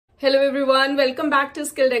Hello everyone, welcome back to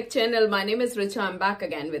SkillDeck channel. My name is Richa. I'm back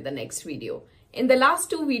again with the next video. In the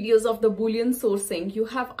last two videos of the Boolean sourcing, you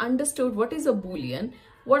have understood what is a Boolean,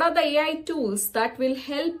 what are the AI tools that will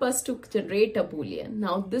help us to generate a Boolean.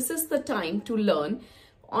 Now this is the time to learn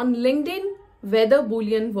on LinkedIn whether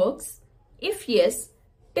Boolean works. If yes,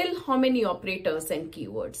 till how many operators and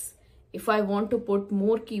keywords. If I want to put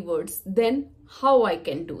more keywords, then how I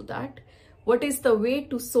can do that. What is the way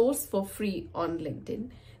to source for free on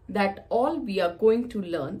LinkedIn? That all we are going to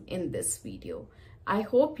learn in this video. I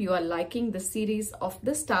hope you are liking the series of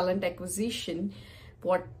this talent acquisition.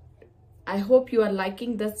 I hope you are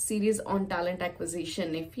liking the series on talent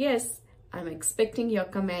acquisition. If yes, I'm expecting your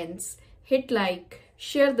comments. Hit like,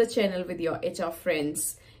 share the channel with your HR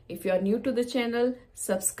friends. If you are new to the channel,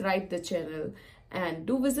 subscribe the channel. And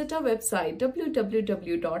do visit our website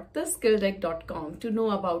www.theskilldeck.com to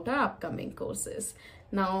know about our upcoming courses.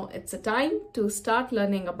 Now it's a time to start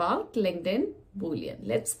learning about LinkedIn Boolean.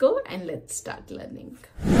 Let's go and let's start learning.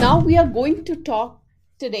 Now we are going to talk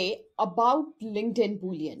today about LinkedIn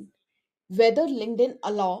Boolean. Whether LinkedIn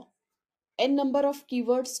allow n number of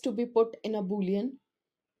keywords to be put in a Boolean.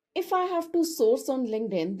 If I have to source on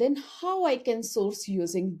LinkedIn, then how I can source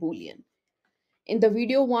using Boolean. In the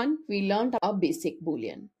video 1, we learned a basic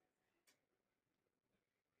Boolean.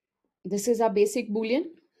 This is our basic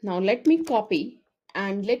Boolean. Now let me copy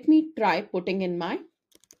and let me try putting in my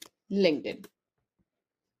LinkedIn.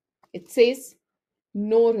 It says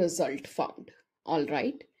no result found. All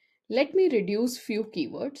right. Let me reduce few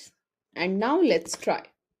keywords and now let's try.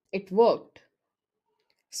 It worked.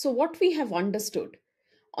 So what we have understood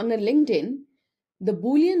on a LinkedIn, the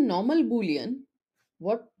Boolean, normal Boolean,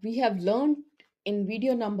 what we have learned in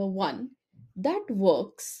video number 1, that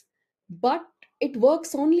works, but it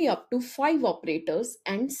works only up to 5 operators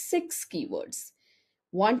and 6 keywords.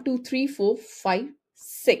 1, 2, 3, 4, 5,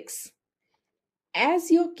 6.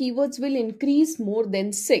 As your keywords will increase more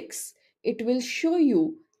than 6, it will show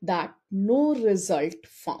you that no result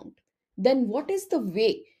found. Then what is the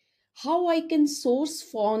way? How I can source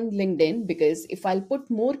on LinkedIn? Because if I'll put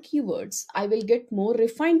more keywords, I will get more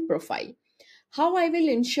refined profile. How I will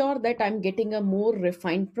ensure that I'm getting a more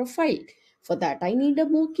refined profile? For that, I need a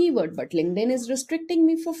more keyword, but LinkedIn is restricting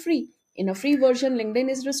me for free. In a free version, LinkedIn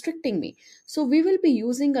is restricting me. So we will be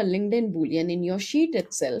using a LinkedIn Boolean in your sheet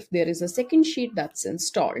itself. There is a second sheet that's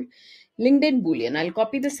installed. LinkedIn Boolean. I'll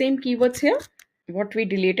copy the same keywords here. What we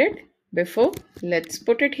deleted before. Let's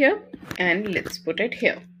put it here and let's put it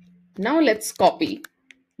here. Now let's copy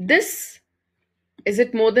this. Is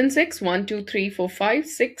it more than 6? 1, 2, 3, 4, 5,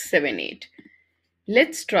 6, 7, 8.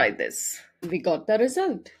 Let's try this. We got the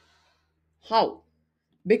result. How?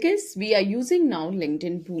 Because we are using now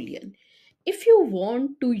LinkedIn Boolean. If you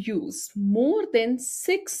want to use more than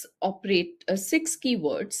 6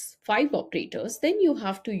 keywords, 5 operators, then you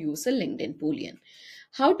have to use a LinkedIn Boolean.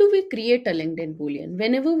 How do we create a LinkedIn Boolean?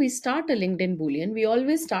 Whenever we start a LinkedIn Boolean, we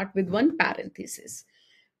always start with one parenthesis.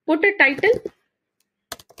 Put a title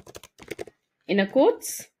in a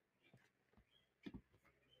quotes.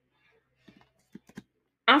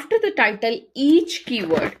 After the title, each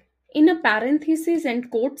keyword in a parenthesis and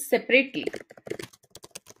quotes separately.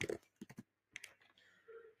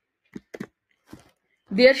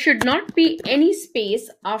 There should not be any space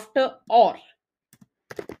after or.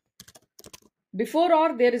 Before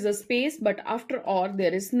or there is a space, but after or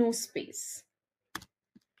there is no space.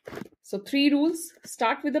 So 3 rules.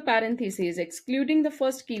 Start with the parentheses, excluding the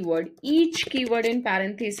first keyword, each keyword in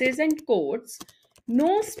parentheses and quotes.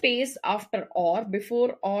 No space after or.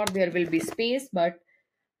 Before or there will be space, but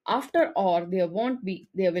after or there will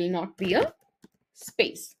not be a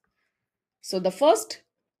space. So the first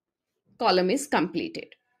column is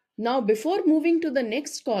completed. Now before moving to the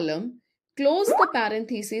next column, close the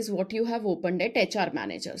parentheses what you have opened at HR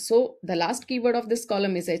manager. So the last keyword of this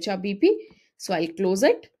column is HRBP. So I'll close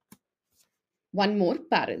it. One more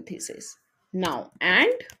parenthesis. Now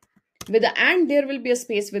and with the and there will be a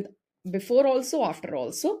space with before also, after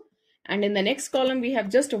also. And in the next column we have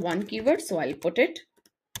just one keyword. So I'll put it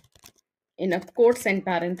in a quotes and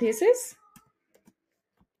parenthesis.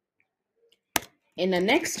 In the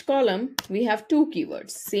next column, we have 2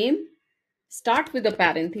 keywords. Same. Start with a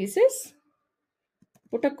parenthesis.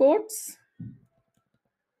 Put a quotes.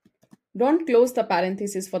 Don't close the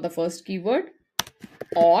parenthesis for the first keyword.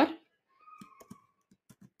 Or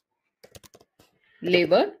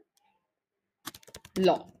labor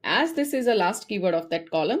law. As this is the last keyword of that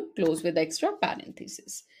column, close with extra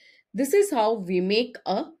parenthesis. This is how we make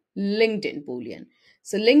a LinkedIn Boolean.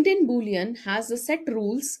 So LinkedIn Boolean has the set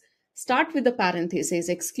rules, Start with the parenthesis,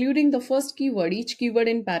 excluding the first keyword, each keyword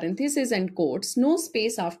in parenthesis and quotes, no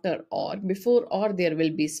space after or, before or there will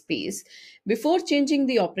be space. Before changing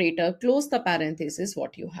the operator, close the parenthesis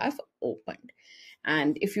what you have opened.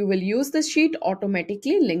 And if you will use the sheet,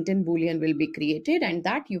 automatically LinkedIn Boolean will be created, and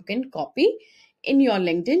that you can copy in your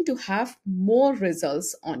LinkedIn to have more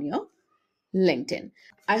results on your LinkedIn.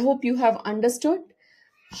 I hope you have understood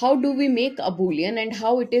how do we make a boolean and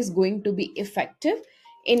how it is going to be effective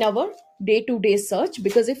in our day-to-day search,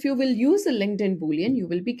 because if you will use a LinkedIn boolean you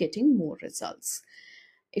will be getting more results.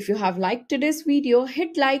 If you have liked today's video,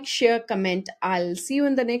 hit like, share, comment. I'll see you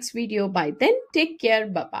in the next video. By then, take care.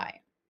 Bye bye.